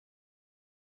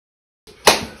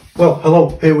Well,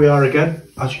 hello, here we are again,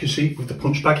 as you can see, with the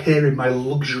punch bag here in my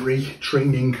luxury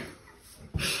training.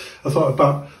 I thought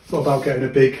about getting a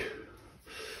big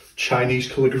Chinese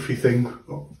calligraphy thing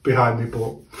behind me,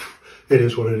 but it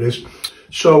is what it is.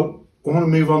 So I want to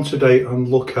move on today and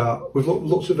look at, we've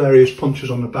looked at various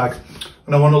punches on the bag,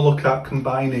 and I want to look at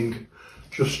combining,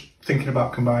 just thinking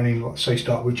about combining, let's say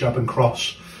start with jab and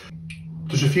cross.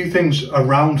 There's a few things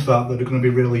around that are going to be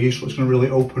really useful. It's going to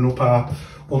really open up our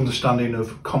understanding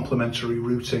of complementary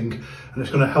routing, and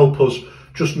it's going to help us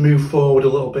just move forward a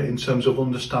little bit in terms of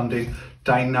understanding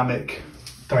dynamic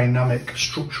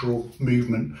structural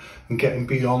movement and getting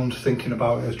beyond thinking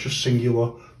about it as just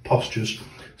singular postures.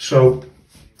 So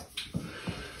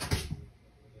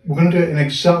we're going to do it in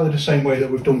exactly the same way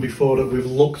that we've done before, that we've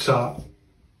looked at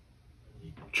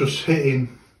just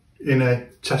hitting in a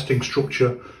testing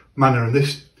structure manner, and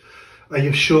this, I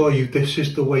assure you, this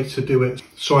is the way to do it.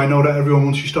 So I know that everyone,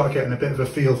 once you start getting a bit of a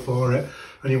feel for it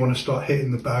and you want to start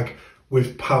hitting the bag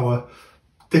with power,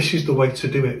 this is the way to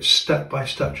do it, step by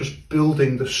step, just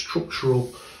building the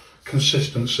structural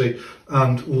consistency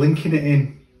and linking it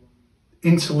in,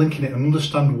 interlinking it, and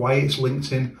understand why it's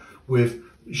linked in with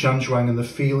Zhanzhuang and the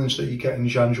feelings that you get in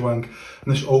Zhanzhuang,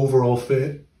 and this overall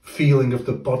feeling of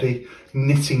the body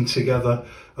knitting together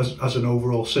as an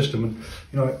overall system. And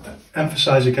you know, I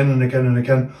emphasize again and again and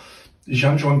again,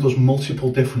 Zhanzhuang does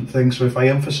multiple different things. So if I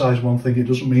emphasize one thing, it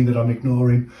doesn't mean that I'm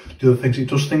ignoring the other things. It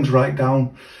does things right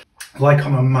down, like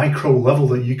on a micro level,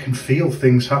 that you can feel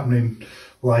things happening.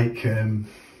 Like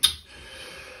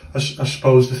I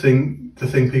suppose the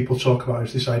thing people talk about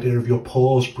is this idea of your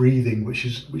pause breathing, which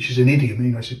is an idiom.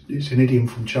 You know, it's an idiom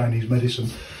from Chinese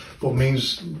medicine, but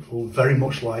means, well, very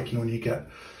much like, you know, when you get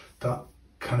that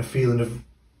kind of feeling of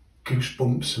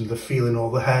goosebumps and the feeling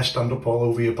all the hair stand up all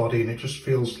over your body, and it just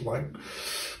feels like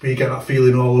when you get that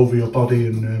feeling all over your body.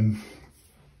 And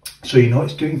so, you know,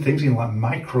 it's doing things in like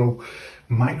micro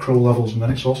levels, and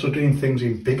then it's also doing things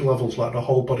in big levels, like the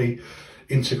whole body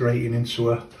integrating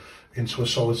into a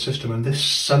solid system. And this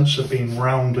sense of being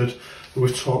rounded,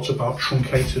 we've talked about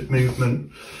truncated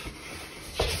movement,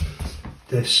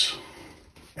 this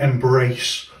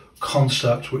embrace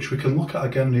concept, which we can look at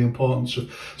again, the importance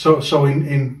of, so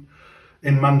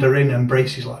in Mandarin,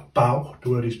 embrace is like bao. The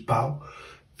word is bao,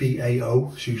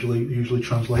 B-A-O. It's usually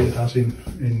translated as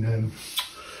in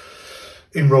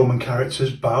Roman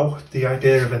characters, bao. The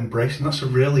idea of embracing, that's a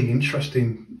really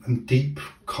interesting and deep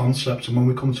concept. And when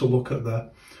we come to look at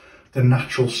the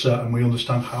natural set, and we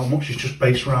understand how much is just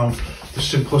based around the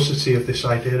simplicity of this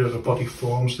idea that the body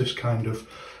forms this kind of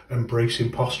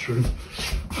embracing posture, and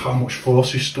how much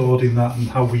force is stored in that, and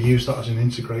how we use that as an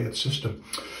integrated system.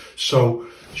 So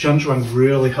Zhanzhuang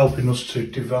really helping us to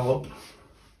develop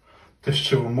this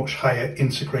to a much higher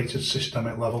integrated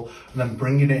systemic level, and then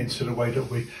bringing it into the way that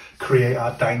we create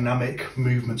our dynamic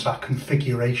movements, our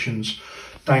configurations,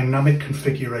 dynamic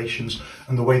configurations,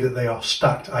 and the way that they are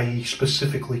stacked, i.e.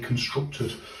 specifically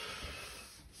constructed,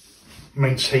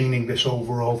 maintaining this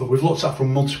overall, that we've looked at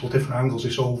from multiple different angles,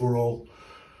 this overall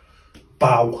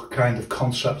bao kind of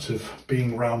concept of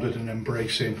being rounded and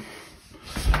embracing.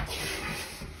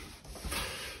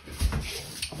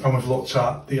 And we've looked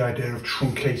at the idea of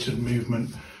truncated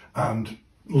movement and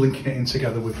linking it in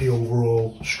together with the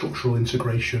overall structural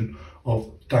integration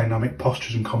of dynamic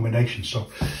postures and combinations. So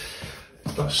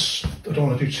that's, I don't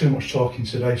want to do too much talking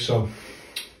today, so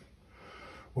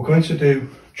we're going to do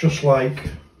just like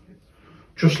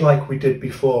we did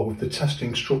before with the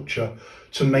testing structure,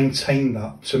 to maintain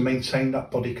that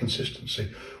body consistency.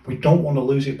 We don't want to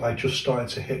lose it by just starting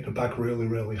to hit the bag really,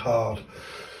 really hard.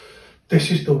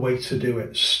 This is the way to do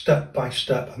it, step by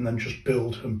step, and then just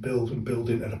build and build and build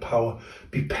into the power.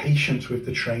 Be patient with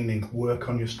the training, work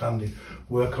on your standing,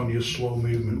 work on your slow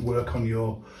movement, work on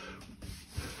your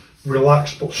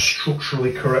relaxed but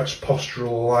structurally correct postural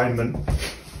alignment.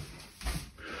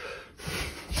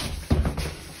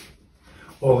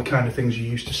 All the kind of things you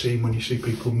used to see when you see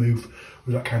people move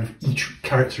with that kind of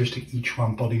characteristic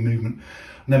Yiquan body movement,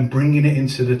 and then bringing it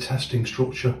into the testing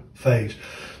structure phase.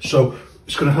 So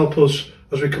it's going to help us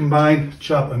as we combine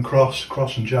jab and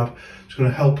cross and jab. It's going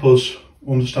to help us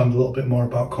understand a little bit more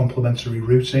about complementary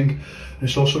routing, and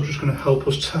it's also just going to help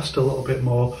us test a little bit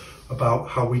more about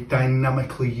how we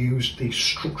dynamically use these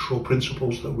structural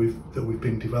principles that we've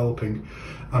been developing.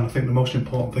 And I think the most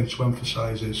important thing to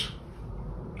emphasize is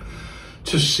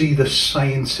to see the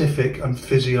scientific and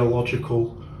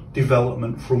physiological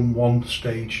development from one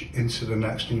stage into the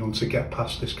next, and you want to get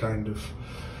past this kind of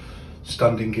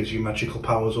standing gives you magical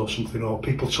powers or something, or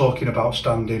people talking about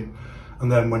standing,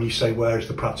 and then when you say where is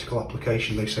the practical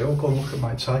application, they say, oh, go and look at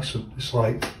Mike Tyson. It's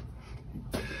like,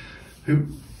 who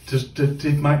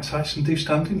did Mike Tyson do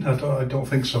standing? I don't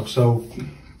think so. So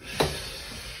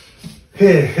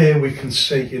here we can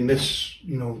see in this,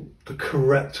 you know, the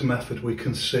correct method, we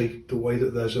can see the way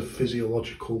that there's a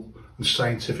physiological and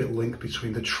scientific link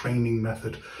between the training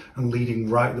method and leading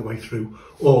right the way through,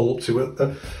 all up to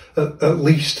at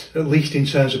least in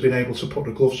terms of being able to put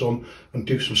the gloves on and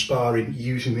do some sparring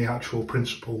using the actual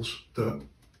principles that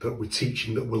we're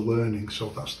teaching, that we're learning. So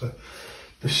that's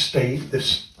the stage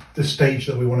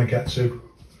that we want to get to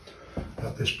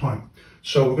at this point.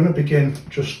 So we're going to begin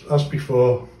just as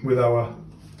before with our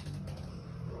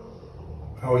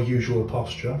usual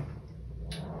posture,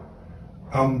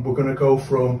 and we're going to go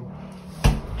from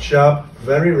jab,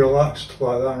 very relaxed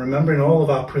like that, remembering all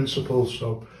of our principles.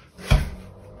 So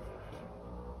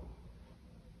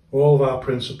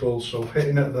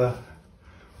hitting at the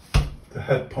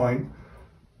head point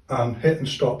and hit and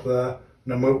stop there.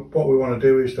 And then what we want to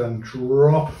do is then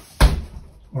drop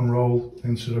and roll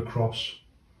into the cross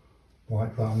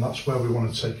like that, and that's where we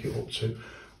want to take it up to.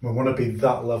 We want to be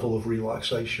that level of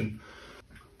relaxation.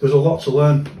 There's a lot to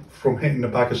learn from hitting the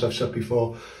bag, as I've said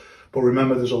before, but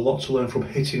remember there's a lot to learn from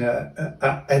hitting it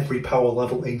at every power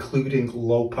level, including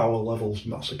low power levels,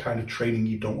 and that's the kind of training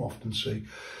you don't often see.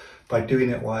 By doing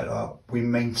it like that, we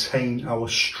maintain our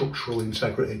structural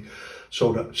integrity,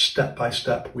 so that step by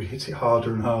step we hit it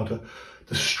harder and harder.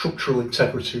 The structural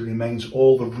integrity remains,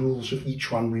 all the rules of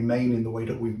each one remain in the way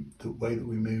that we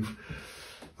move,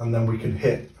 and then we can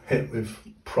hit with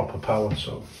proper power.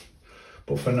 So,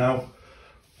 but for now,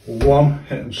 1,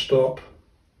 hit and stop,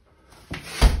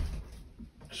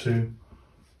 2,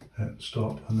 hit,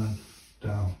 stop, and then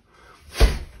down.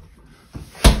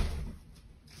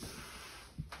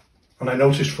 And I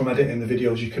noticed from editing the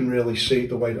videos, you can really see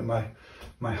the way that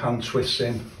my hand twists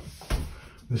in,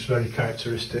 this very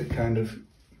characteristic kind of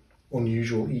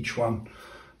unusual Yiquan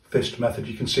fist method.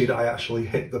 You can see that I actually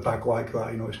hit the bag like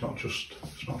that. You know, it's not just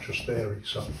theory.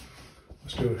 So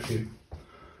let's do a few.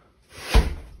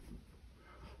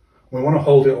 We want to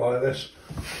hold it like this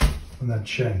and then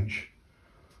change,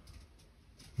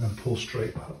 and then pull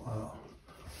straight back like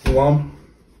that. 1,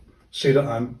 see that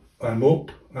I'm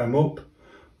up,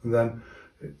 and then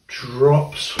it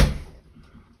drops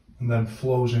and then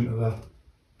flows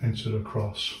into the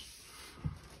cross.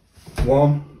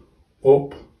 1,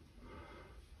 up,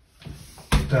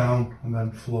 down, and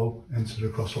then flow into the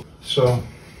cross. So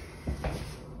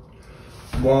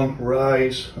 1,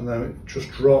 rise, and then it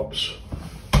just drops,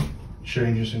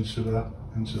 changes into the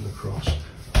cross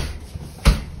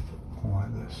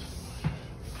like this.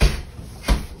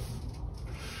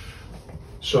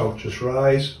 So just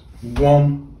rise.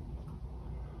 1,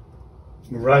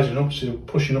 we're rising up, so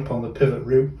pushing up on the pivot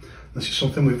root. This is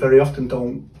something we very often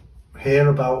don't hear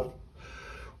about.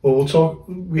 Well,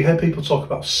 we hear people talk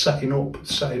about setting up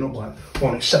like,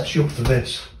 well, it sets you up for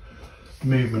this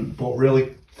movement, but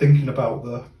really thinking about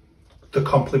the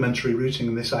complementary routing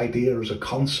and this idea as a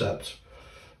concept,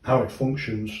 how it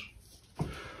functions,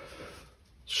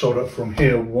 so that from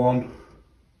here, 1,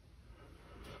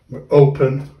 we're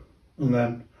open, and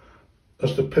then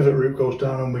as the pivot root goes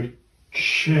down and we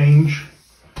change,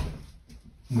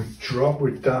 we drop,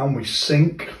 we're down, we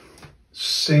sink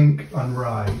and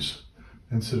rise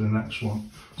into the next one.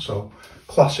 So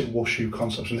classic wushu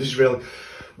concepts. And this is really,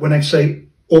 when I say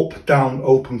up, down,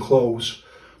 open, close,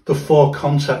 the 4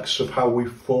 contexts of how we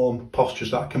form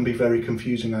postures, that can be very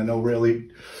confusing. I know, really,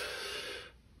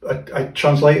 I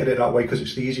translated it that way because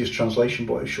it's the easiest translation,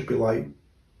 but it should be like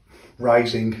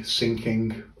rising,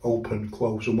 sinking, open,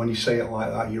 close. And when you say it like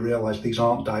that, you realise these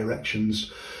aren't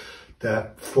directions.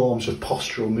 They're forms of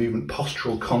postural movement,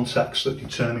 postural contexts that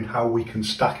determine how we can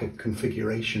stack a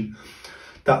configuration.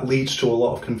 That leads to a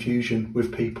lot of confusion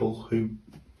with people who,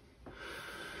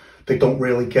 they don't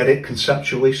really get it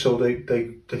conceptually, so they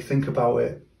think about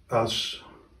it as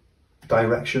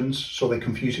directions, so they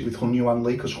confuse it with hunyuan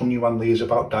li, because hunyuan li is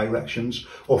about directions,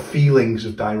 or feelings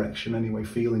of direction anyway,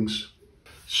 feelings.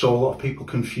 So a lot of people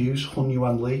confuse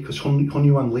hunyuan li, because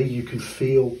hunyuan li, you can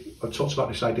feel, I talked about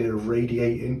this idea of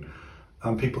radiating,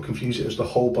 and people confuse it as the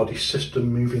whole body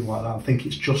system moving like that. I think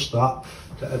it's just that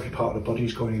every part of the body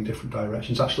is going in different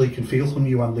directions. Actually, you can feel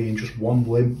hunyuan li in just one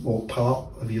limb or part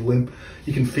of your limb.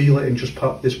 You can feel it in just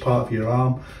this part of your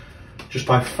arm. Just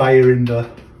by firing the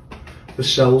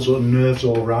cells or nerves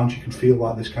all around, you can feel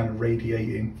like this kind of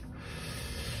radiating.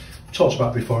 I've talked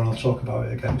about it before and I'll talk about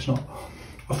it again. It's not,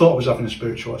 I thought I was having a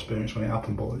spiritual experience when it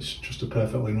happened, but it's just a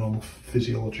perfectly normal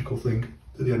physiological thing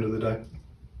at the end of the day.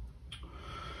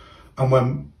 And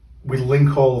when we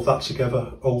link all of that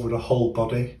together over the whole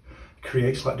body,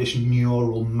 creates like this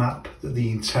neural map that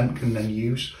the intent can then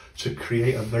use to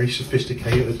create a very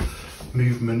sophisticated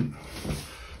movement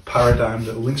paradigm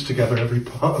that links together every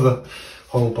part of the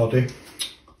whole body.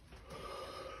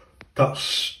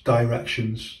 That's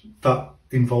directions. That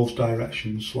involves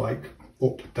directions like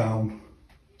up, down,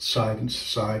 side and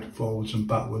side, forwards and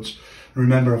backwards. And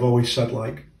remember, I've always said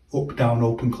like up, down,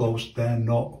 open, close, they're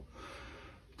not,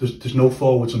 there's no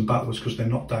forwards and backwards because they're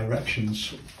not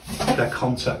directions, they're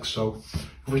context. So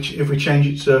if we change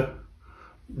it to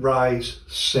rise,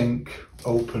 sink,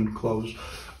 open, close,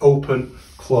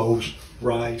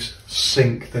 rise,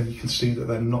 sink, then you can see that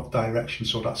they're not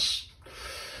directions. So that's,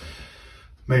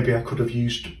 maybe I could have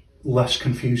used less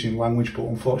confusing language, but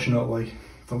unfortunately,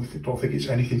 I don't think it's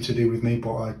anything to do with me,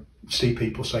 but I see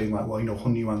people saying like, well, you know,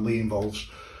 hunyuan li involves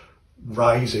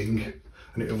rising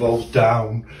and it involves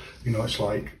down. You know, it's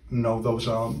like, no, those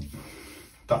aren't,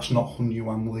 that's not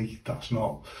hunyuan li, that's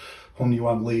not,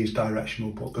 hunyuan li is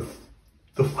directional, but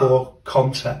the four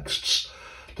contexts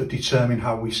that determine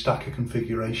how we stack a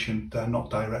configuration, they're not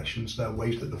directions, they're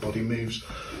ways that the body moves.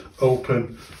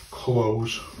 Open,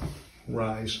 close,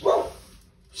 rise,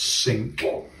 sink.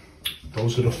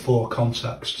 Those are the four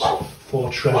contexts,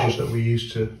 four treasures that we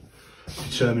use to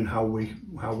determine how we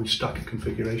stack a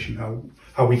configuration,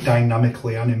 how we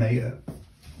dynamically animate it.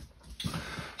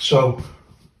 So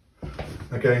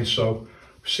again, so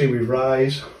see we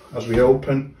rise as we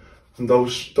open, and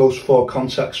those four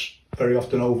contexts very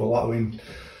often overlap. I mean,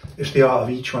 it's the art of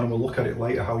each one, and we'll look at it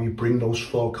later, how you bring those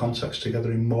four contexts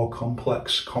together in more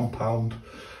complex, compound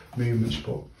movements.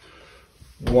 But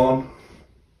one,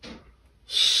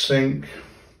 sink,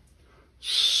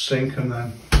 sink, and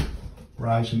then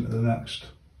rise into the next.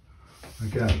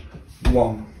 Again,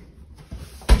 1,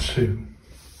 2,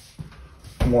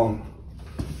 1,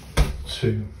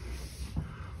 2,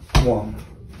 1,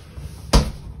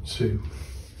 2,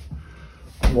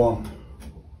 1,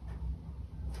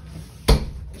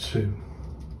 2.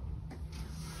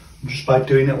 And just by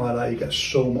doing it like that, you get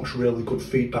so much really good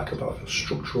feedback about your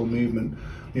structural movement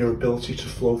and your ability to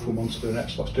flow from one to the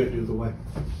next. Let's do it the other way.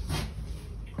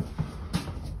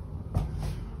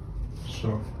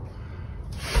 So.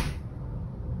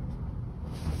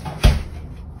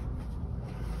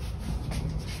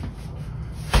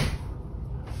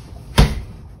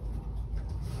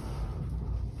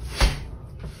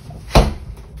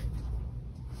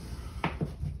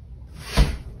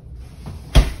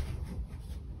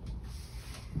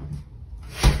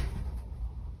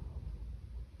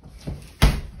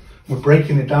 We're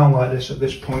breaking it down like this at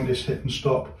this point, this hit and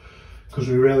stop, because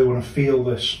we really want to feel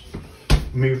this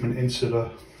movement into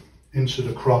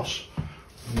the cross.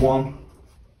 1.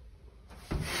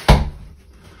 We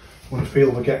want to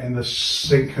feel we're getting the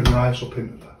sink and rise up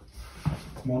into that.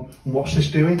 1. And what's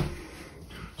this doing?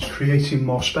 It's creating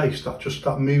more space.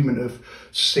 That movement of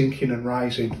sinking and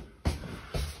rising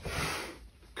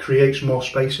creates more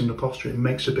space in the posture. It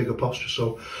makes a bigger posture.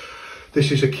 So this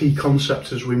is a key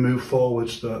concept as we move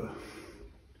forwards, that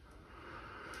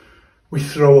we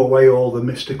throw away all the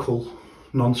mystical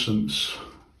nonsense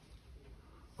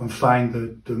and find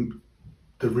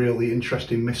the really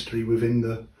interesting mystery within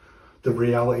the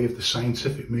reality of the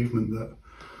scientific movement, that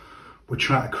we're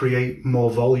trying to create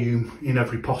more volume in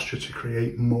every posture to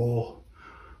create more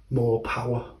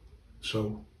power.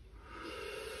 So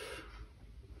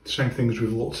same thing as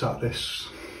we've looked at this,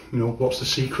 you know, what's the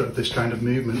secret of this kind of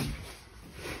movement?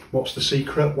 What's the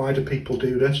secret? Why do people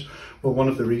do this? Well, one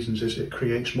of the reasons is it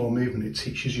creates more movement. It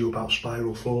teaches you about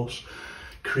spiral force,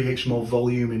 creates more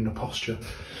volume in the posture.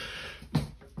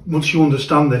 Once you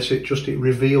understand this, it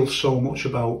reveals so much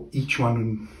about each one.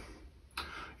 And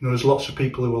you know, there's lots of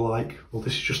people who are like, well,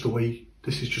 this is just the way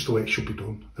it should be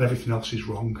done, and everything else is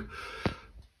wrong.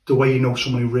 The way you know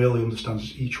someone who really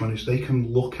understands each one is they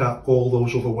can look at all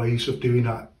those other ways of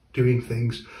doing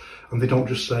things, and they don't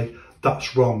just say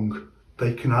that's wrong.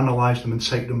 They can analyse them and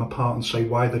take them apart and say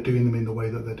why they're doing them in the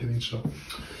way that they're doing so.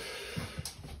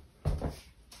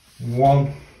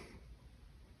 1,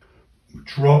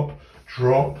 drop,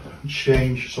 drop,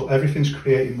 change. So everything's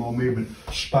creating more movement.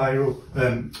 Spiral.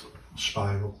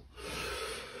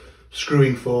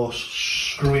 Screwing force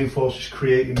is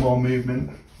creating more movement.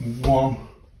 1,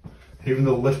 even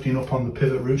though lifting up on the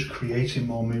pivot roots, creating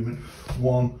more movement.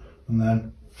 1, and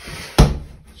then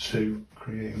 2,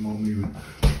 creating more movement.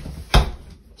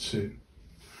 2.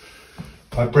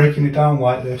 By breaking it down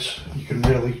like this, you can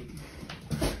really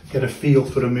get a feel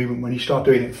for the movement. When you start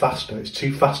doing it faster, it's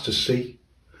too fast to see.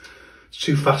 It's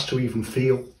too fast to even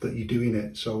feel that you're doing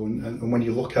it. So, and when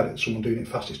you look at it, someone doing it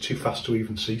fast, it's too fast to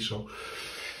even see. So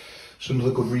It's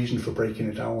another good reason for breaking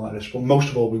it down like this. But most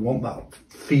of all, we want that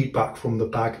feedback from the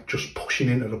bag just pushing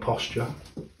into the posture.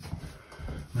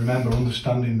 Remember,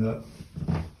 understanding that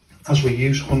as we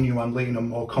use hunyuan li in a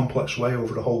more complex way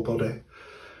over the whole body,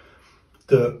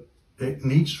 that it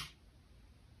needs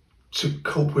to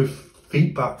cope with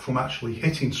feedback from actually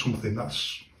hitting something.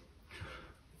 That's,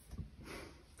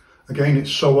 again, it's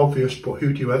so obvious, but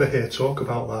who do you ever hear talk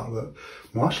about that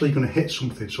I'm actually going to hit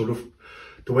something? Sort of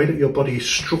the way that your body is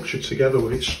structured together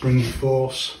with its springy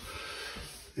force,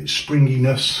 its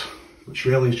springiness, which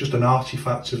really is just an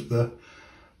artifact of the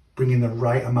bringing the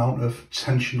right amount of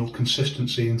tensional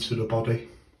consistency into the body.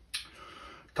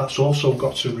 That's also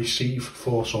got to receive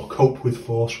force or cope with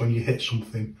force when you hit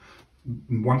something.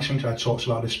 Wang Xiangtai talks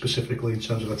about this specifically in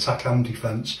terms of attack and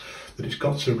defense, that it's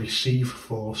got to receive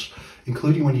force,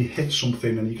 including when you hit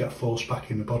something and you get force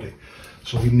back in the body.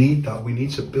 So we need that. We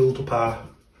need to build up our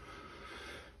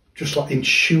just like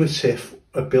intuitive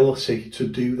ability to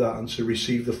do that and to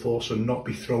receive the force and not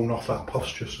be thrown off our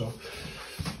posture. So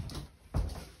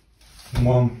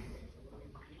 1,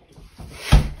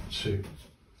 2,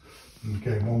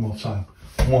 okay, one more time.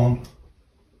 1,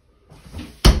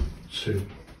 2,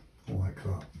 like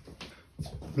that.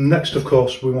 Next, of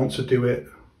course, we want to do it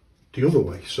the other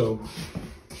way. So,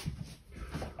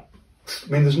 I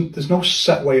mean, there's no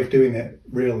set way of doing it,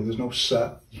 really. There's no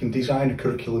set. You can design a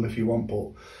curriculum if you want,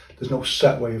 but there's no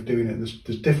set way of doing it.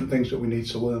 There's different things that we need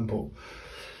to learn, but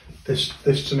this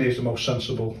to me is the most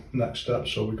sensible next step.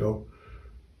 So we go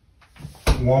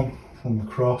 1 from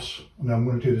across, and then I'm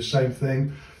going to do the same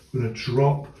thing. I'm going to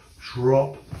drop,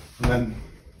 and then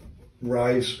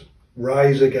rise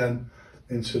again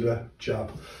into the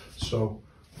jab. So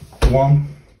 1,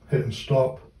 hit and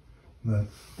stop, and then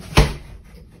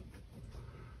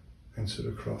into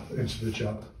the cross, into the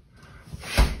jab.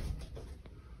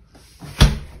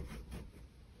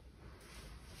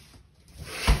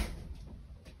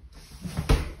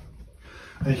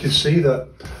 And you can see that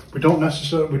we don't want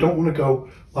to go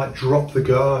like drop the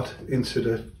guard into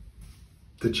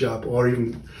the jab or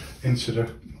even into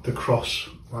the cross.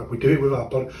 Like we do it with our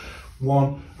body.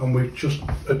 1, and we just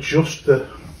adjust the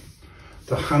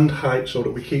hand height so that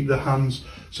we keep the hands,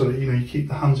 so that you keep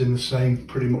the hands in the same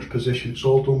pretty much position. It's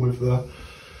all done with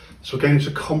so again, it's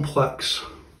a complex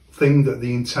thing that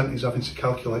the intent is having to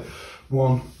calculate.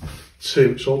 1,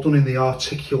 2, it's all done in the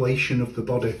articulation of the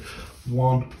body.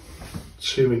 1,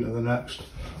 2 into the next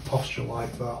posture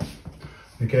like that.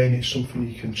 Again, it's something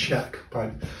you can check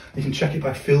it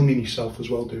by filming yourself as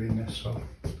well doing this. So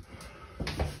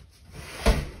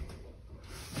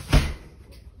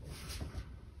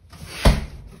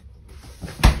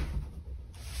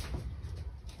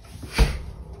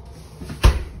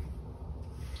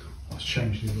let's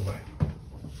change the other way.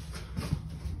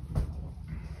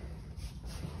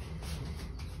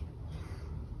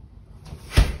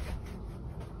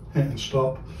 Hit and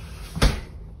stop.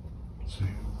 See.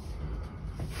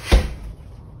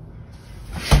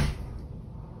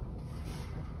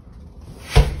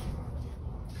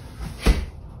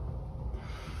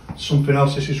 Something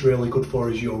else this is really good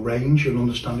for is your range and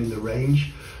understanding the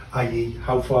range, i.e.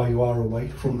 how far you are away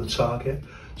from the target.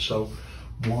 So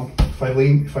 1,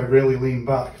 if I really lean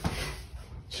back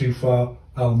too far,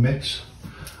 I'll miss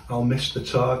the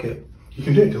target. You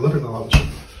can do it deliberately like this.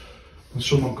 When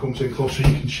someone comes in closer,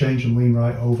 you can change and lean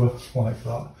right over like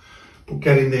that. But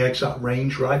getting the exact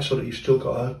range right so that you've still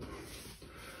got a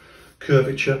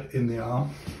curvature in the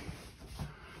arm.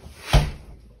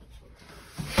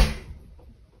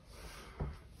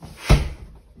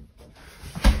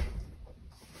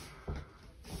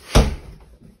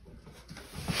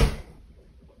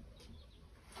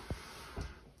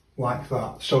 Like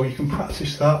that. So you can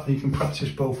practice that, you can practice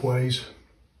both ways.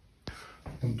 I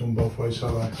haven't done both ways,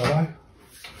 have I?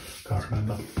 Can't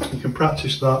remember. You can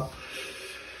practice that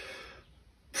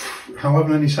however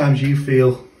many times you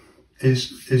feel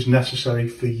is necessary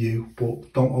for you,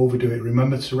 but don't overdo it.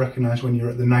 Remember to recognise when you're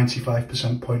at the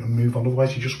 95% point and move on,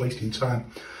 otherwise you're just wasting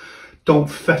time. Don't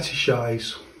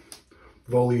fetishise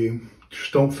volume.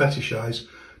 Just don't fetishise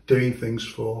doing things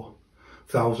for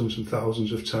thousands and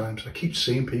thousands of times. I keep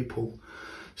seeing people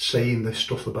saying this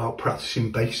stuff about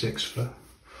practicing basics for,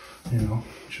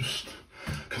 just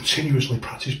continuously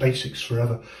practice basics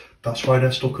forever. That's why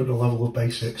they're stuck at the level of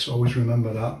basics. Always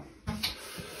remember that.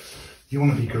 You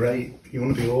want to be great, you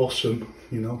want to be awesome,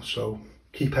 so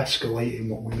keep escalating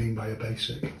what we mean by a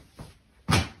basic.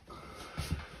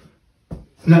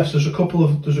 Next, there's a couple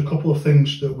of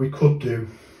things that we could do.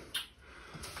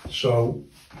 So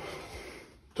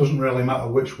doesn't really matter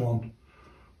which one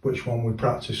we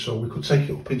practice. So we could take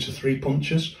it up into 3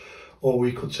 punches, or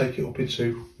we could take it up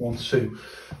into 1, 2.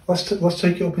 Let's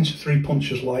take it up into 3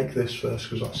 punches like this first,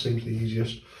 because that seems the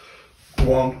easiest.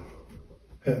 1,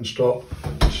 hit and stop,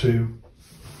 2,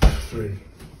 3.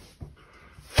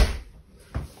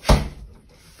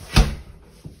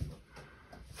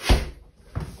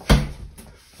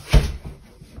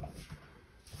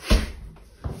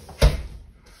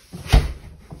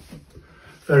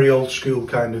 Very old school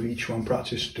kind of each one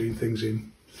practice, doing things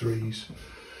in 3s.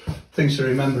 Things to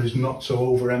remember is not to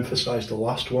overemphasize the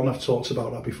last one. I've talked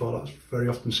about that before. That's very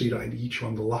often see that in each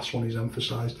one. The last one is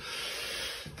emphasized.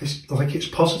 It's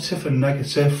positive and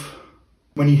negative.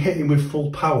 When you're hitting with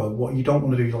full power, what you don't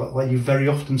want to do, like you very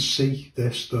often see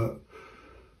this, that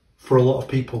for a lot of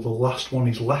people, the last one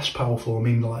is less powerful. I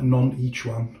mean, like non-each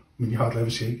one. I mean, you hardly ever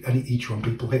see any each one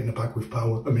people hitting a bag with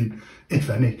power. I mean, if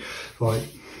any, like,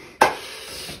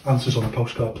 answers on a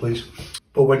postcard, please.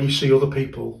 But when you see other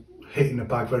people hitting a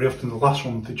bag, very often the last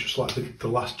one, they just like the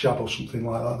last jab or something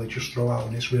like that, they just throw out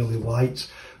and it's really light.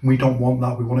 And we don't want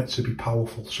that. We want it to be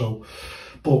powerful. So,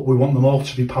 but we want them all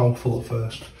to be powerful at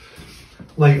first.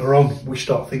 Later on, we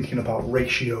start thinking about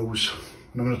ratios,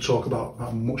 and I'm going to talk about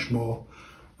that much more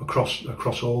across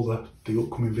all the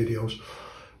upcoming videos.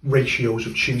 Ratios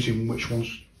of choosing which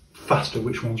one's faster,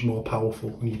 which one's more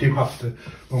powerful, and you do have to. I'm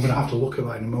going to have to look at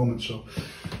that in a moment. So,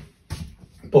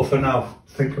 but for now,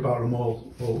 think about them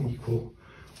all equal.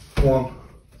 1,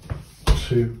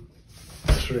 2,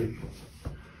 3.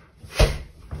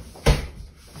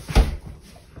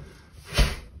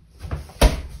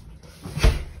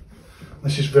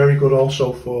 This is very good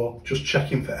also for just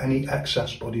checking for any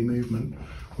excess body movement.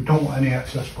 We don't want any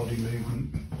excess body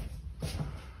movement.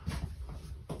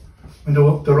 And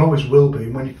there always will be.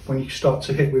 When you start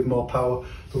to hit with more power,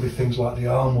 there'll be things like the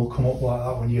arm will come up like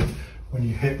that when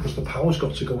you hit, because the power's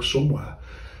got to go somewhere.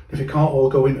 If it can't all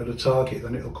go into the target,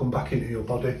 then it'll come back into your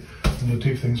body, and you'll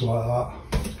do things like that.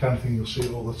 It's the kind of thing you'll see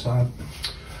all the time.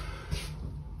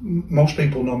 Most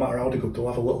people, no matter how good, they'll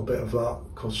have a little bit of that,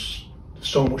 because there's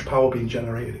so much power being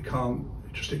generated, it can't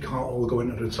all go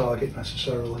into the target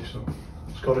necessarily. So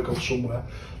it's got to go somewhere.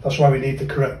 That's why we need the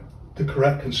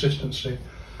correct consistency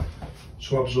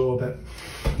to absorb it.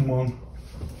 1.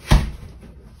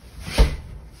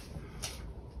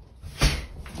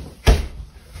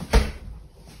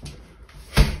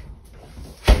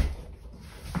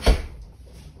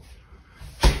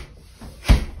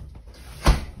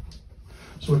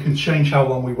 So we can change how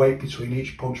long we wait between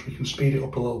each punch. We can speed it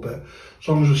up a little bit. As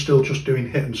long as we're still just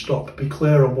doing hit and stop, be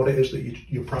clear on what it is that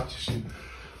you're practicing.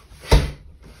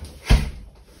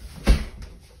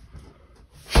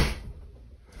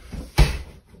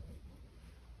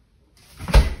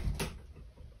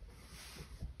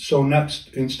 So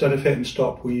next, instead of hit and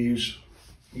stop, we use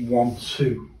 1,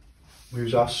 2. We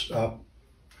use our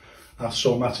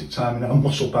somatic timing, our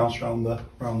muscle bounce around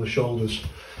the shoulders.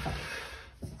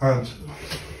 And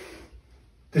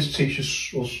this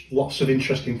teaches us lots of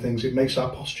interesting things. It makes our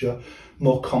posture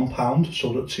more compound,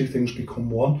 so that 2 things become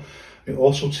 1. It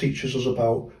also teaches us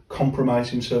about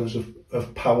compromise in terms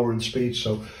of power and speed.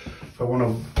 So if I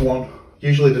want to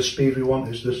usually the speed we want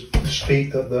is the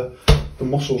speed that the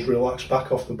muscles relax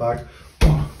back off the bag.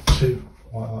 1, 2,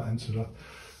 like that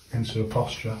into the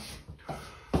posture,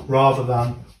 rather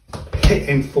than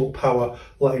hitting full power,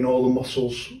 letting all the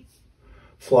muscles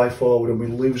fly forward, and we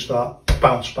lose that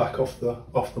bounce back off the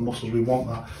muscles. We want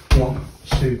that 1,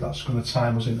 2. That's going to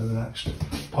time us into the next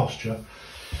posture.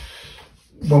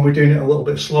 When we're doing it a little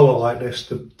bit slower like this,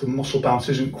 the muscle bounce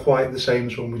isn't quite the same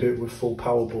as when we do it with full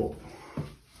power, but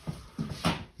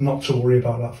not to worry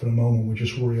about that for the moment. We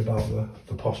just worry about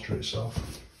the posture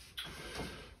itself.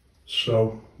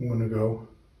 So I'm going to go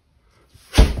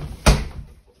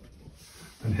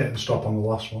and hit and stop on the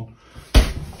last one.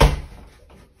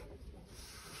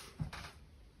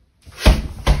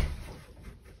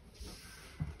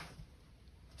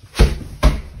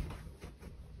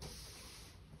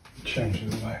 Change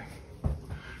the way.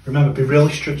 Remember, be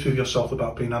really strict with yourself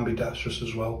about being ambidextrous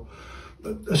as well.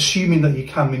 But assuming that you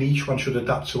can, I mean, each one should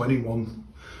adapt to anyone,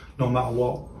 no matter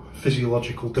what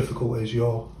physiological difficulties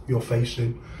you're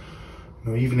facing.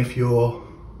 You know, even if you're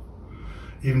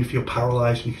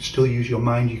paralysed, you can still use your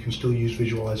mind. You can still use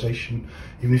visualization.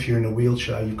 Even if you're in a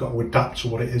wheelchair, you've got to adapt to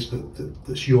what it is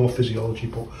that's your physiology.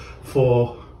 But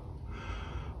for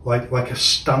like a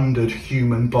standard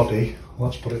human body,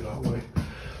 let's put it that way,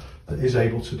 that is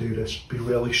able to do this, be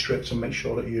really strict and make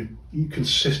sure that you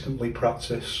consistently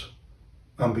practice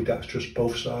ambidextrous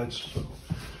both sides. So.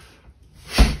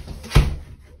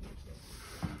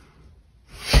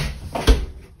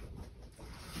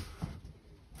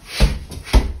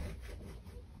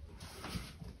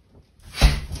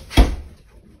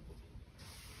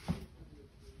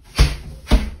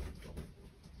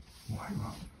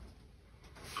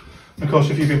 course,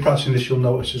 if you've been practicing this, you'll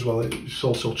notice as well, it's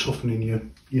also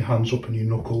toughening your hands up and your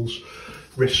knuckles,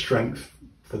 wrist strength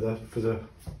for the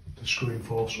screwing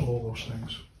force, all those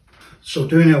things. So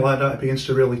doing it like that, it begins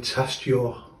to really test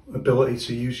your ability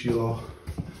to use your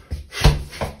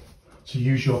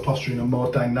posture in a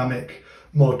more dynamic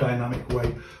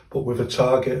way, but with a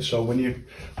target. So when you're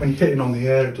hitting on the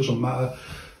air, it doesn't matter.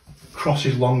 Cross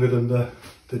is longer than the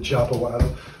jab or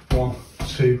whatever. 1,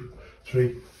 2,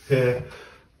 3, here.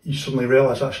 You suddenly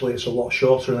realise actually it's a lot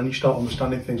shorter, and then you start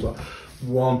understanding things like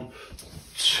 1,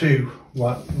 2,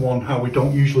 like 1, how we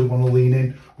don't usually want to lean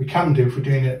in. We can do if we're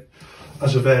doing it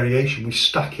as a variation. We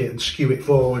stack it and skew it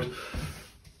forward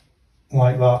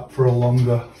like that for a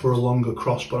longer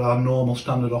cross, but our normal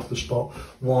standard off the spot,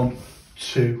 1,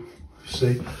 2,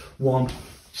 see, 1,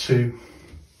 2,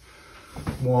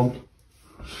 1,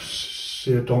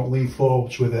 see, I don't lean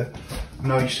forwards with it.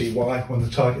 Now you see why when the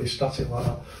target is static like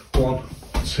that, 1,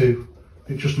 2,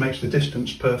 it just makes the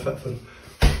distance perfect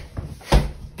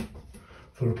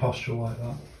for a posture like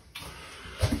that.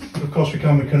 But of course we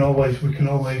can always if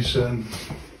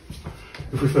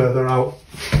we further out,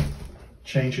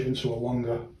 change it into a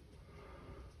longer.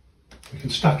 We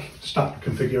can stack the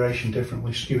configuration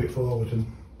differently, skew it forward and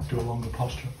do a longer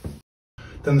posture.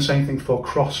 Then the same thing for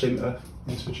cross into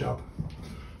jab.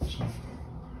 So.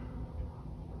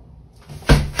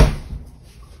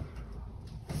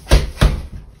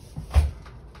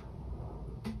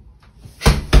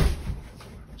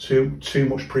 Too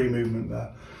much pre-movement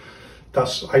there.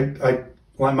 That's I like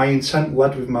my intent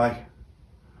led with my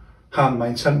hand. My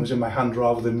intent was in my hand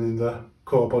rather than in the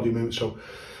core body movement. So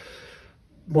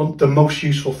the most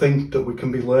useful thing that we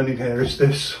can be learning here is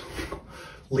this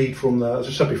lead from the, as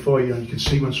I said before, you can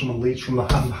see when someone leads from the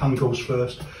hand goes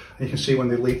first, and you can see when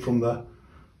they lead from the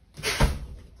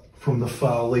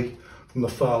far lead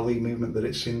movement that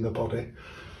it's in the body.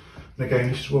 And again,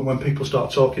 this is when people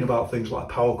start talking about things like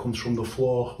power comes from the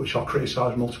floor, which I've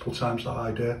criticised multiple times, that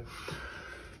idea.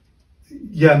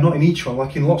 Yeah, not in each one,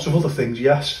 like in lots of other things,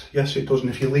 yes it does. And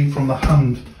if you lead from the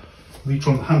hand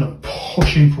and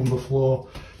push in from the floor,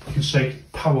 you can say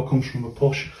power comes from the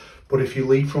push. But if you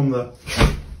lead from the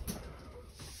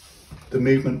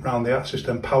movement around the axis,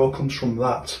 then power comes from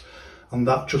that, and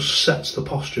that just sets the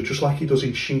posture, just like it does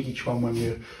in hunyuan when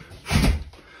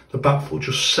the back foot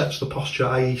just sets the posture,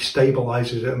 i.e.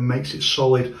 stabilises it and makes it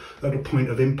solid at the point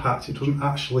of impact. It doesn't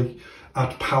actually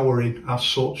add power in as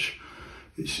such.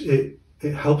 It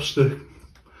helps the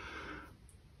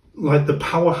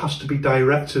power has to be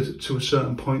directed to a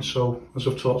certain point. So as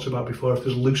I've talked about before, if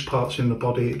there's loose parts in the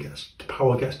body, the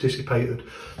power gets dissipated.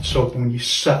 So when you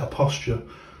set a posture,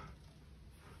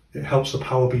 it helps the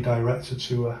power be directed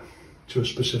to a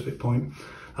specific point.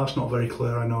 That's not very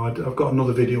clear, I know. I've got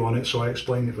another video on it, so I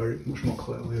explained it very much more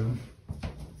clearly.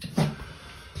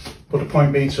 But the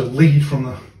point being to lead from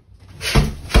the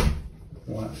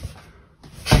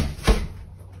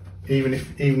even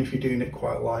if you're doing it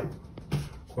quite light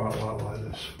like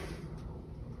this.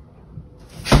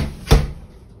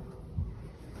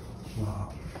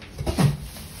 Wow.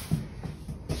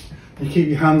 You keep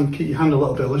your hand a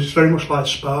little bit loose. It's very much like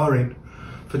sparring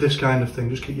for this kind of thing.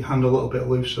 Just keep your hand a little bit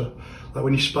looser. Like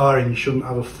when you're sparring, you shouldn't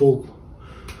have a full.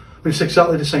 I mean, it's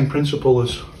exactly the same principle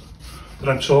as that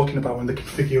I'm talking about when the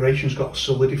configuration's got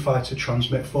solidified to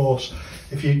transmit force.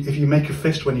 If you make a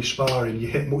fist when you're sparring, you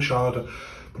hit much harder.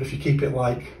 But if you keep it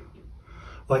like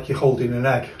you're holding an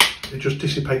egg, it just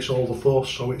dissipates all the force,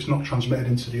 so it's not transmitted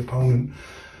into the opponent.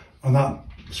 And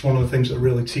that's one of the things that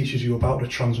really teaches you about the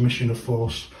transmission of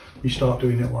force. You start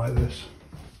doing it like this.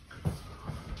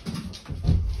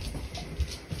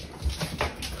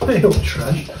 Hey up, Trey.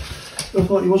 I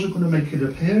thought he wasn't going to make an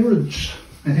appearance.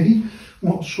 Hey,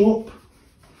 what's up?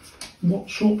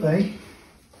 What's up, eh?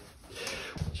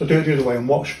 So do it the other way and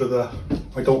watch for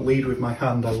I don't lead with my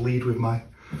hand, I lead with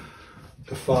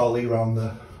the far lead around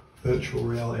the virtual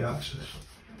reality axis.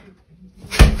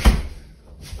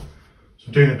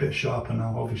 So doing it a bit sharper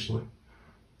now, obviously.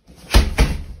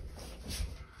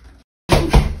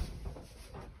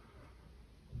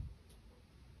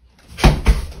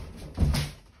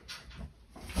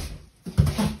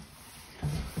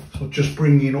 So just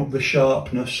bringing up the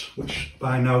sharpness, which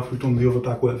by now, if we've done the other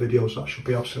back work videos, that should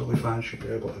be absolutely fine, should be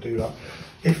able to do that.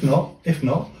 If not,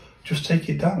 just take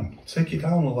it down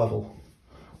a level.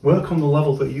 Work on the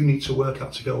level that you need to work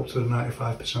at to get up to the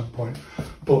 95% point.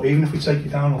 But even if we take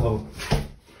it down a level,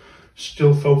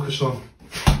 still focus on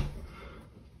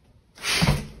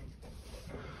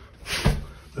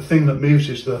the thing that moves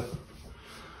is the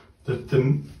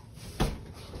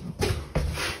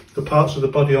parts of the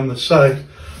body on the side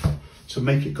to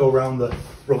make it go around the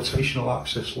rotational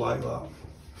axis like that.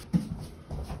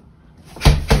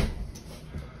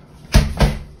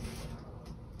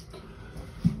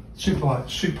 Super light,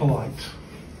 super light.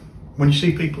 When you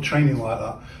see people training like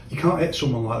that, you can't hit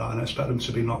someone like that and expect them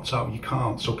to be knocked out. You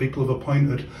can't. So people have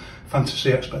appointed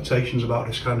fantasy expectations about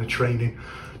this kind of training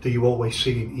that you always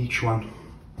see in Yiquan.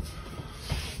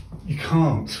 You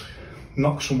can't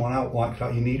knock someone out like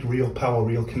that. You need real power,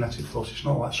 real kinetic force. It's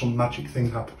not like some magic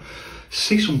thing happen.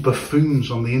 See some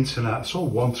buffoons on the internet. That's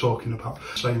all I'm talking about.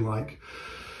 Saying like,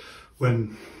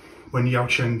 when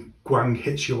Yourself Yiquan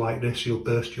hits you like this, you'll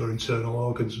burst your internal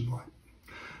organs, and like,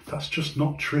 that's just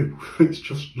not true. It's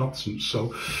just nonsense.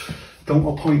 So don't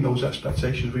appoint those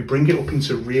expectations. We bring it up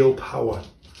into real power,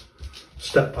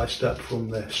 step by step from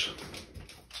this.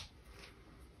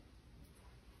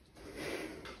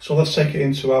 So let's take it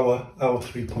into our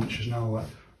 3 punches now. Like.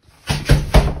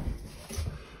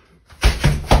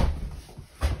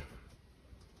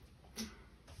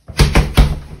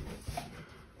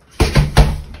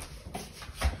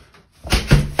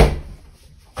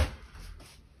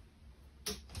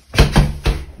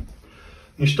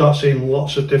 You start seeing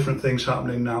lots of different things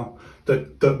happening now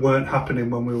that weren't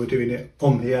happening when we were doing it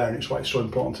on the air, and it's why it's so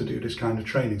important to do this kind of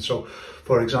training. So,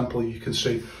 for example, you can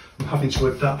see I'm having to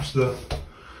adapt the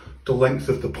length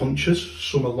of the punches.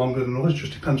 Some are longer than others,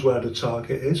 just depends where the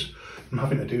target is. I'm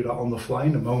having to do that on the fly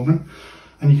in a moment.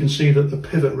 And you can see that the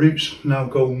pivot roots now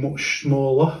go much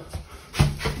smaller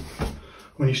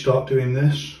when you start doing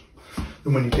this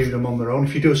than when you do them on their own.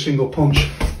 If you do a single punch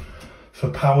for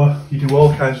power, you do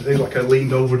all kinds of things, like I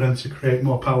leaned over then to create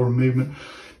more power and movement.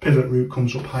 Pivot root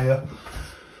comes up higher.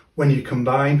 When you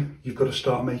combine, you've got to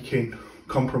start making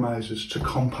compromises to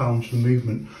compound the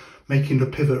movement. Making the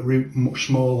pivot root much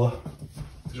smaller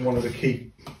is one of the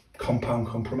key compound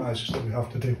compromises that we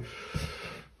have to do.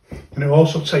 And it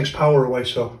also takes power away,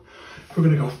 so if we're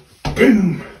going to go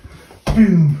boom,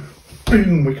 boom,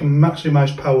 boom, we can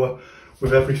maximise power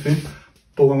with everything.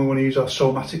 But when we want to use our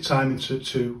somatic timing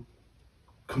to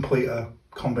complete a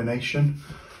combination,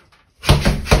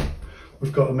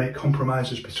 we've got to make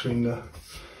compromises between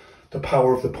the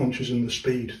power of the punches and the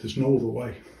speed. There's no other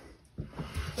way.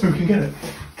 So we can get it,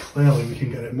 clearly we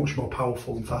can get it much more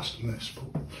powerful and faster than this,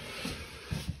 but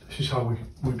this is how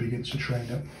we begin to train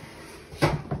it. The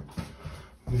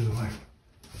other way.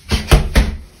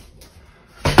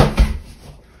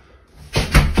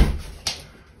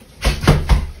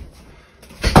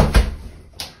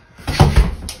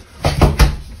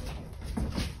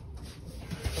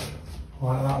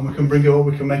 Like that, and we can bring it up,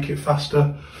 we can make it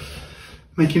faster.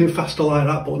 Making it faster like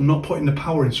that, but not putting the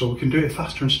power in, so we can do it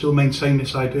faster and still maintain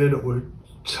this idea that we're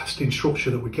testing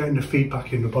structure, that we're getting the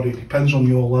feedback in the body. It depends on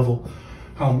your level,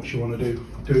 how much you want to do.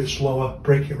 Do it slower,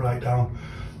 break it right down,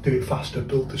 do it faster,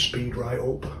 build the speed right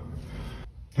up.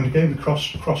 And again, the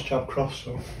cross jab, cross,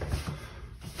 so.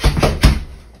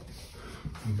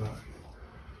 And back.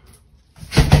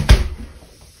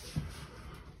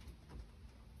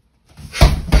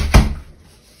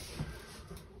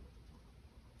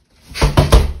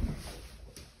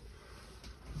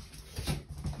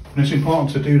 And it's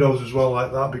important to do those as well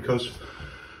like that, because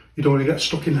you don't want to get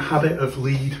stuck in the habit of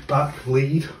lead, back,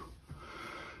 lead,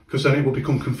 because then it will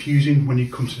become confusing when you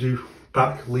come to do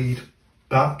back, lead,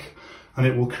 back, and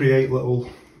it will create little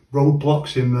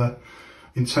roadblocks in the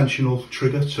intentional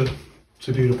trigger to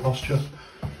do the posture.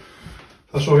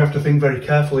 That's why we have to think very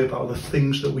carefully about the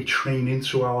things that we train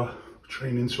into our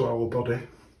body.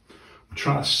 We're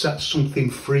trying to set something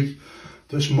free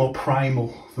that's more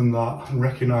primal than that, and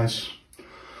recognise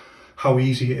how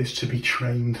easy it is to be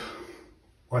trained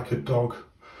like a dog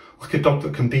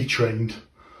that can be trained,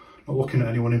 not looking at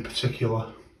anyone in particular,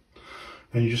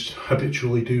 and you just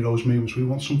habitually do those movements. We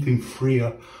want something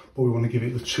freer, but we want to give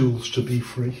it the tools to be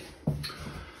free.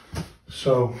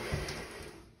 So,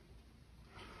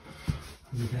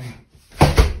 again.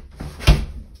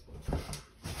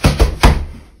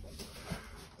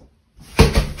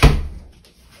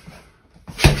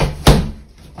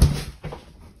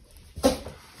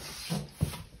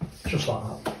 Just like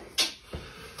that.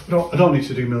 I don't need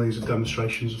to do millions of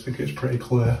demonstrations. I think it's pretty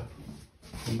clear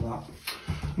from that.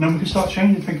 And then we can start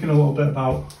changing, thinking a little bit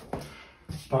about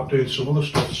doing some other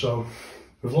stuff. So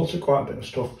we've looked at quite a bit of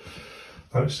stuff.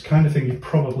 It's the kind of thing you've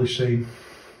probably seen.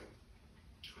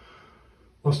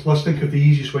 Let's think of the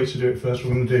easiest way to do it first.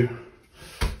 We're going to do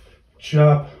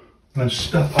jab and then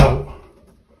step out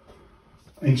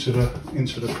into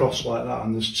the cross like that.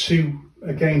 And there's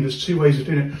two ways of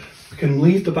doing it. We can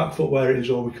leave the back foot where it is,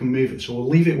 or we can move it. So we'll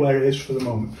leave it where it is for the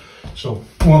moment. So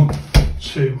 1,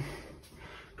 2,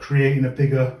 creating a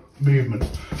bigger movement.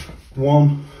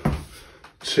 1,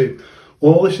 2.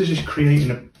 All this is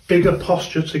creating a bigger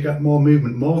posture to get more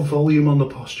movement, more volume on the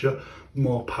posture,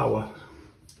 more power.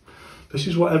 This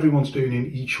is what everyone's doing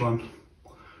in Yiquan,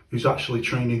 who's actually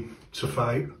training to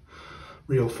fight,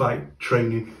 real fight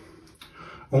training.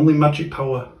 Only magic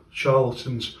power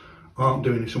charlatans aren't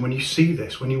doing this. And when you see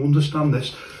this, when you understand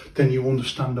this, then you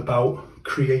understand about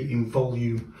creating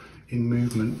volume in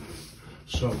movement.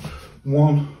 So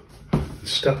one,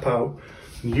 step out,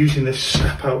 and using this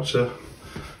step out to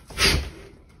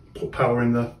put power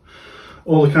in there.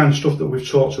 All the kind of stuff that we've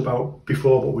talked about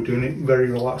before, but we're doing it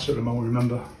very relaxed at the moment.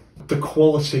 Remember, the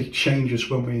quality changes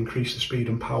when we increase the speed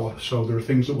and power. So there are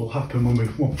things that will happen when we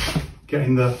get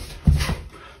in the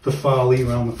far lead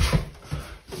round,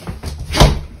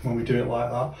 when we do it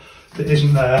like that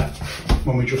isn't there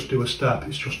when we just do a step.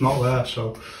 It's just not there.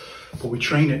 So, but we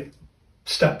train it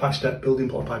step by step, building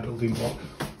block by building block.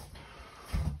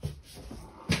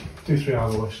 2, 3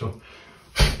 hours away. So.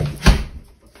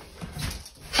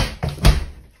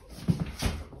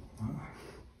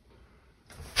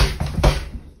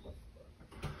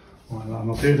 Like that.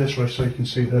 And I'll do it this way so you can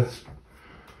see the,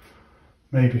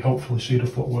 maybe hopefully see the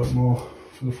footwork more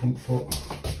for the front foot.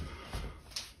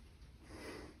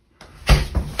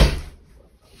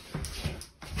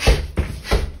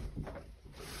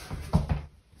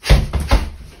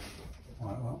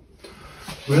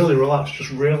 Really relaxed, just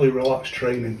really relaxed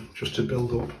training, just to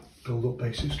build up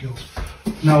basic skills.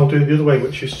 Now I'll do it the other way,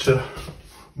 which is to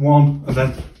 1 and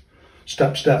then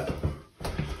step,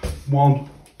 1,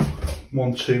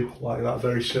 1, 2, like that,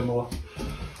 very similar.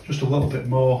 Just a little bit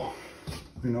more,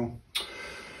 you know.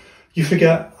 I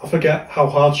forget how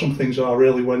hard some things are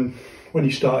really when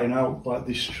you're starting out. Like,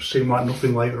 these just seem like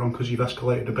nothing later on because you've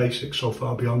escalated the basics so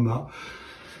far beyond that.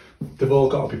 They've all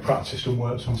got to be practiced and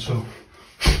worked on.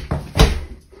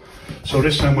 So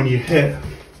this time when you hit,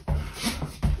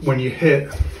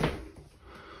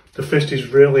 the fist is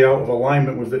really out of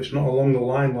alignment with it. It's not along the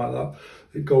line like that.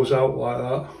 It goes out like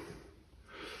that.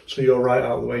 So you're right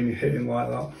out of the way and you're hitting like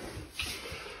that.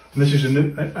 And this is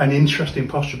an interesting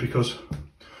posture because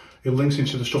it links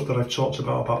into the stuff that I've talked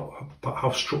about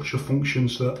how structure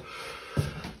functions, that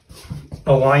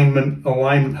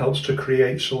alignment helps to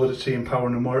create solidity and power.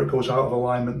 And the more it goes out of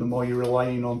alignment, the more you're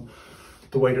relying on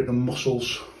the way that the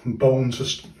muscles and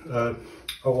bones are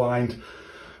aligned,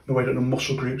 the way that the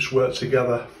muscle groups work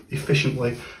together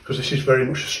efficiently, because this is very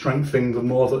much a strength thing. The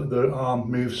more that the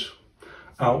arm moves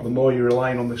out, the more you're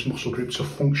relying on this muscle group to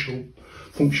function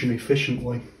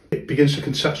efficiently. It begins to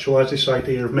conceptualize this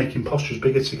idea of making postures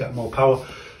bigger to get more power.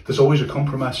 There's always a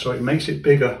compromise, so it makes it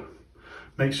bigger,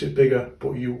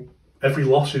 but every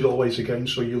loss is always a gain,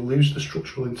 so you lose the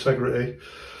structural integrity.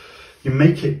 You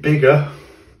make it bigger,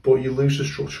 but you lose the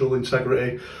structural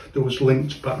integrity that was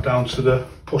linked back down to the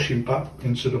pushing back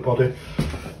into the body.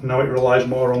 Now it relies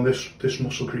more on this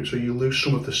muscle group, so you lose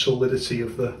some of the solidity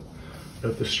of the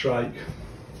strike.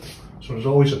 So there's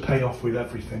always a payoff with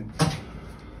everything.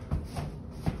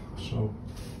 So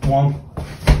 1,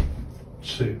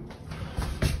 2,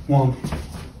 1,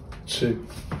 2.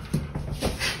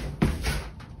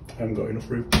 I haven't got enough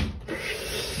room.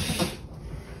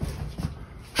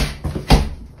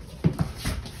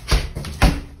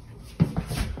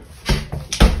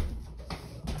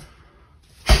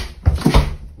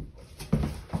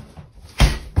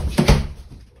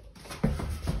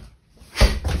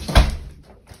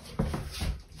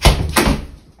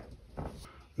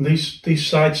 And these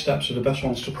side steps are the best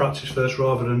ones to practice first,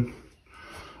 rather than,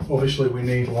 obviously we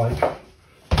need like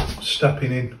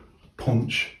stepping in,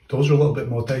 punch. Those are a little bit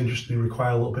more dangerous and they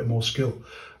require a little bit more skill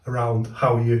around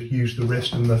how you use the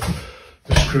wrist and the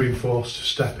screwing force to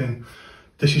step in.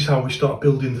 This is how we start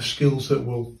building the skills that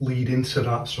will lead into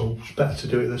that, so it's better to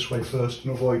do it this way first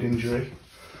and avoid injury.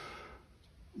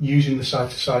 Using the side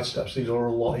to side steps, these are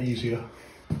a lot easier.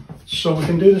 So we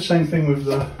can do the same thing with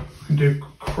we can do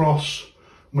cross,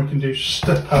 we can do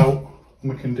step out,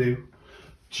 and we can do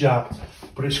jab,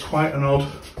 but it's quite an odd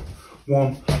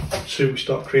 1, 2, we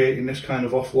start creating this kind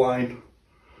of offline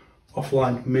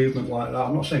movement like that.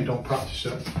 I'm not saying don't practice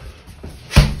it.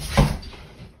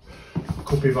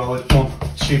 Could be valid. 1,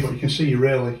 2, but you can see you're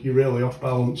really off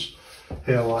balance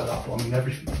here like that. But I mean,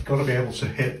 you've got to be able to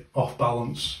hit off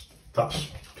balance. That's,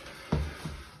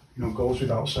 goes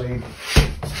without saying.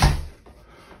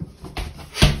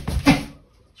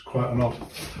 Quite an odd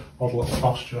little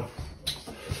posture.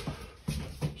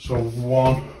 So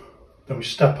 1, then we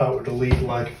step out with the lead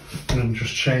leg and then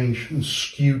just change and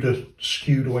skew the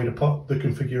way the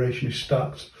configuration is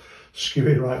stacked. Skew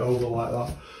it right over like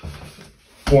that.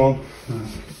 1,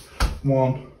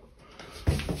 1,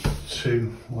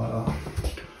 2, like that.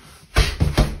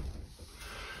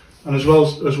 And as well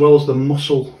as the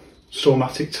muscle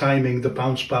somatic timing, the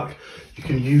bounce back, you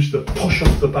can use the push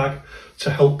off the bag to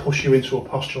help push you into a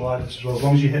posture like this as well, as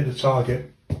long as you hit the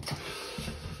target.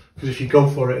 Because if you go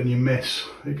for it and you miss,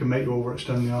 it can make you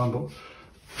overextend the arm, but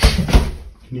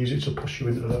you can use it to push you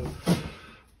into the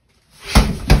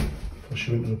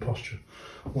posture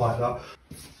like that.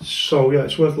 So yeah,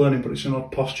 it's worth learning, but it's an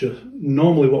odd posture.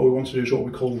 Normally what we want to do is what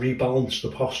we call rebalance the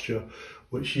posture,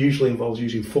 which usually involves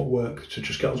using footwork to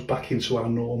just get us back into our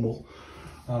normal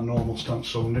stance.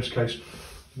 So in this case,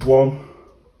 one,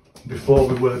 before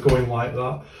we were going like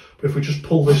that, but if we just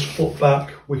pull this foot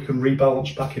back, we can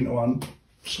rebalance back into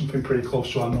something pretty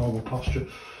close to our normal posture.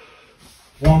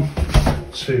 1,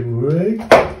 2,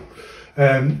 3.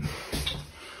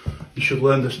 You should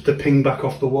learn the ping back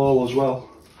off the wall as well,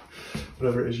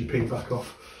 whatever it is you ping back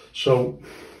off. So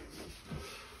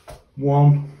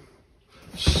 1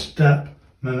 step,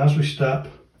 and then as we step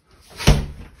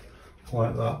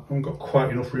like that, I haven't got quite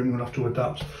enough room, I'm going to have to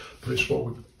adapt, but it's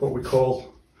what we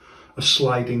call a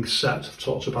sliding set. I've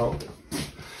talked about,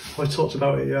 have I talked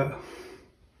about it yet?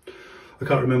 I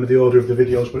can't remember the order of the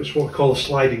videos, but it's what we call a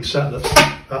sliding set, that's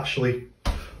actually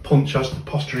punch as the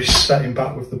posture is setting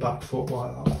back with the back foot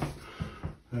like that.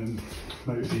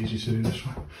 Maybe it's easy to do this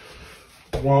way.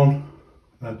 1,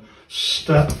 then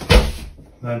step,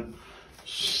 then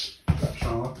step like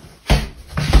that.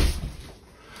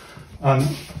 And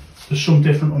there's some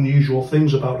different unusual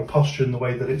things about the posture and the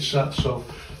way that it's set. So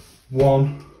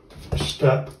 1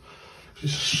 step,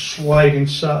 it's a sliding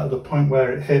set at the point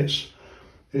where it hits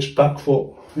its back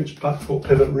foot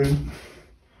pivot root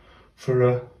for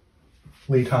a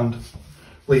lead hand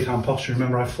posture.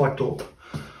 Remember, I flagged up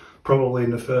probably in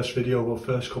the first video or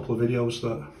first couple of videos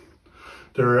that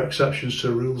there are exceptions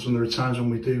to rules, and there are times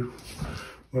when we do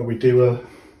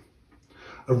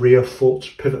a rear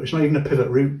foot pivot. It's not even a pivot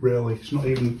root really. It's not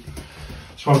even.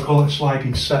 That's why I call it a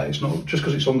sliding set. It's not just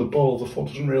because it's on the ball of the foot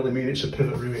doesn't really mean it's a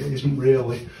pivot root. It isn't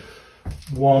really.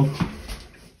 1.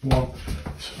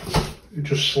 It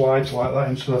just slides like that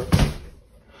into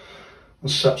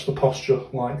and sets the posture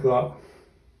like that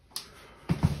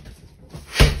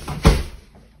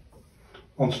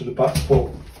onto the back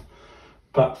foot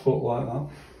like that.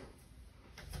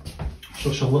 So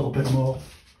it's a little bit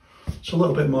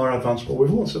more advanced, but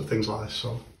we've lots of things like this,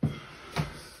 so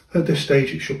at this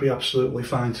stage it should be absolutely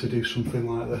fine to do something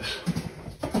like this.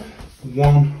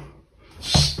 1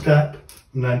 step,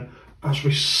 and then as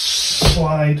we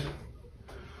slide,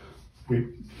 we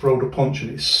throw the punch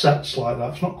and it sets like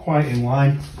that. It's not quite in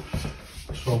line.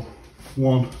 So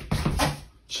 1,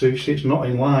 2, see it's not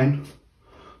in line.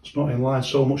 It's not in line.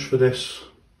 So much for this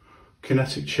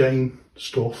kinetic chain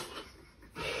stuff.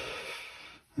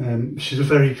 It's a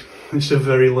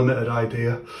very limited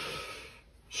idea.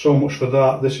 So much for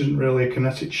that. This isn't really a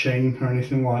kinetic chain or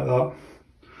anything like that.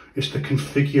 It's the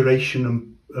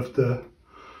configuration of the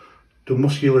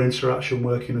muscular interaction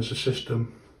working as a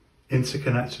system,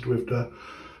 interconnected with the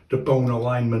bone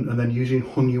alignment, and then using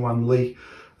hunyuan li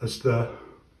as the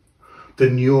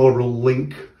neural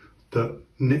link that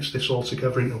knits this all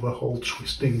together into a whole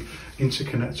twisting,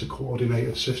 interconnected,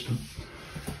 coordinated system.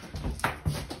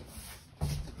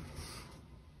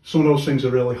 Some of those things are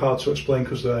really hard to explain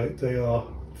because they are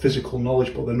physical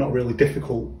knowledge, but they're not really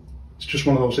difficult. It's just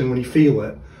one of those things, when you feel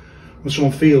it, when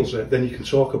someone feels it, then you can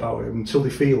talk about it. Until they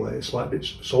feel it, it's like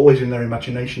it's always in their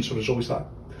imagination, so there's always that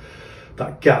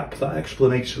gap, that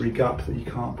explanatory gap that you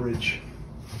can't bridge.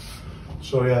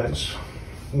 So yeah, it's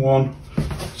 1,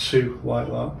 2 like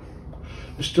that.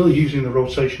 You're still using the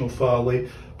rotational Farley,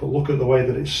 but look at the way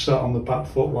that it's set on the back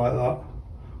foot like that,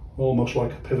 almost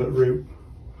like a pivot root,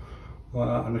 like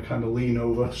that, and a kind of lean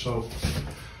over. So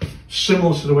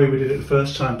similar to the way we did it the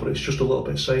first time, but it's just a little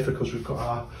bit safer because we've got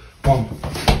our 1,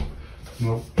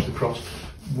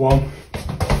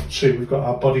 2, we've got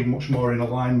our body much more in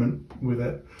alignment with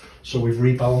it. So we've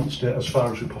rebalanced it as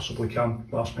far as we possibly can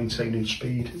whilst maintaining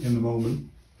speed in the moment.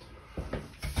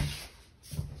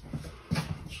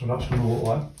 So that's what it'll look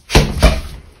like.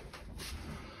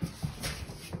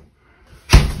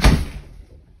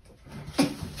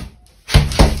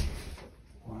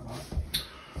 Like that.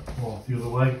 Or the other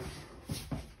way.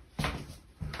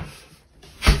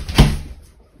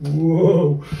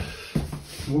 Whoa!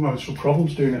 We're having some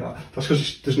problems doing it. That's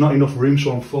because there's not enough room,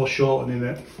 so I'm foreshortening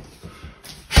it.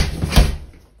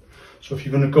 So if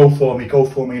you're going to go for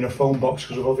me in a foam box,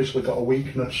 because I've obviously got a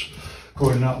weakness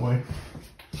going that way.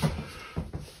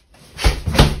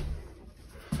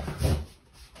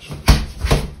 So,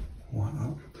 like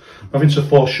that. I'm having to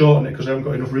foreshorten it because I haven't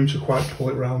got enough room to quite pull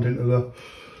it round into the.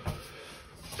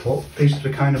 But these are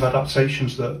the kind of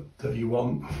adaptations that you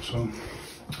want. So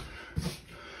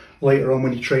later on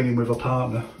when you're training with a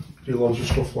partner, do loads of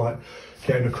stuff like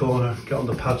get in a corner, get on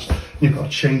the pads, you've got to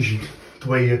change the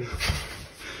way you're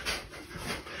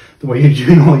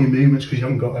doing all your movements because you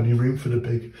haven't got any room for the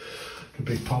big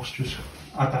postures.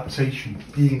 Adaptation,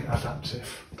 being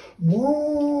adaptive.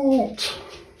 What?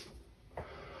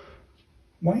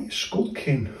 Why are you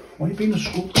skulking? Why are you being a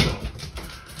skulker?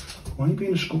 Why are you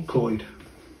being a skulkoid?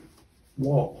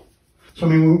 What? So I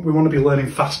mean, we want to be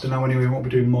learning faster now anyway. We want to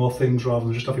be doing more things rather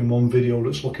than just having one video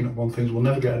that's looking at one thing. We'll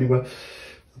never get anywhere.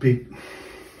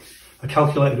 I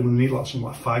calculated we need like something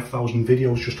like 5,000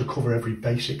 videos just to cover every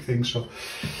basic thing. So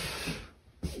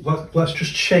let's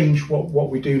just change what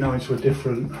we do now into a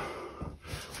different.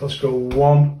 Let's go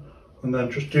one, and then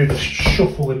just do this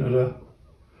shuffle into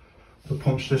the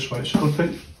punch this way. It's a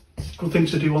good thing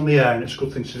to do on the air, and it's a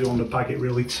good thing to do on the bag. It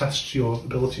really tests your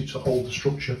ability to hold the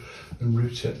structure and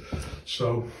root it.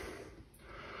 So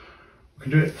we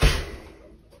can do it.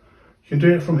 You can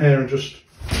do it from here and just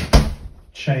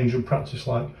change and practice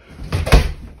like.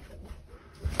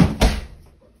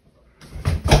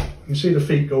 You can see the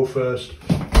feet go first.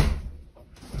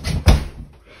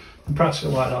 And practice it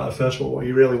like that at first, but what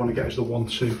you really want to get is the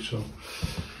 1-2. So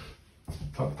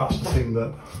that's the thing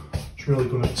that's really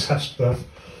going to test the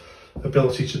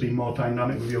ability to be more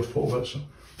dynamic with your footwork. So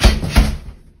and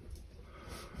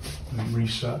then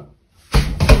reset,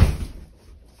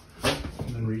 and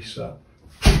then reset,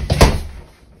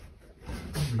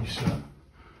 reset,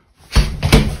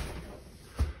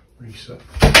 reset.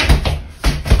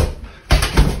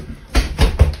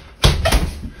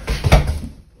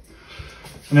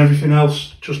 And everything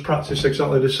else, just practice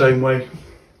exactly the same way.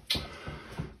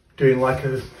 Doing like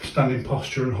a standing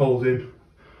posture and holding,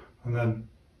 and then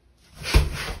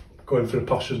going for the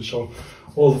posture and so on.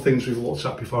 All the things we've looked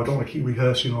at before. I don't want to keep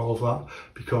rehearsing all of that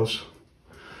because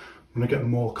when I get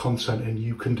more content in,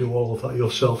 you can do all of that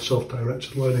yourself,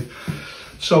 self-directed learning.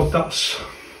 So that's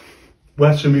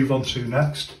where to move on to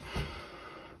next.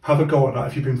 Have a go at that.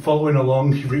 If you've been following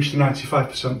along, you've reached the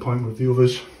 95% point with the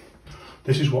others.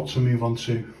 This is what to move on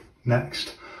to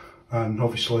next, and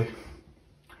obviously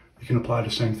you can apply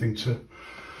the same thing to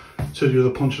the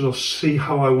other punches. I'll see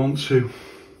how I want to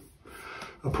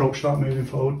approach that moving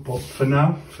forward, but for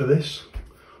now, for this,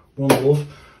 one love,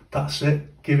 that's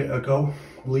it. Give it a go,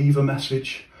 leave a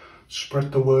message,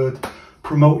 spread the word,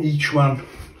 promote Yiquan,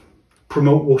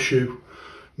 promote Wushu,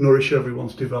 nourish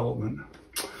everyone's development.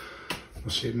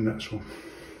 I'll see you in the next one.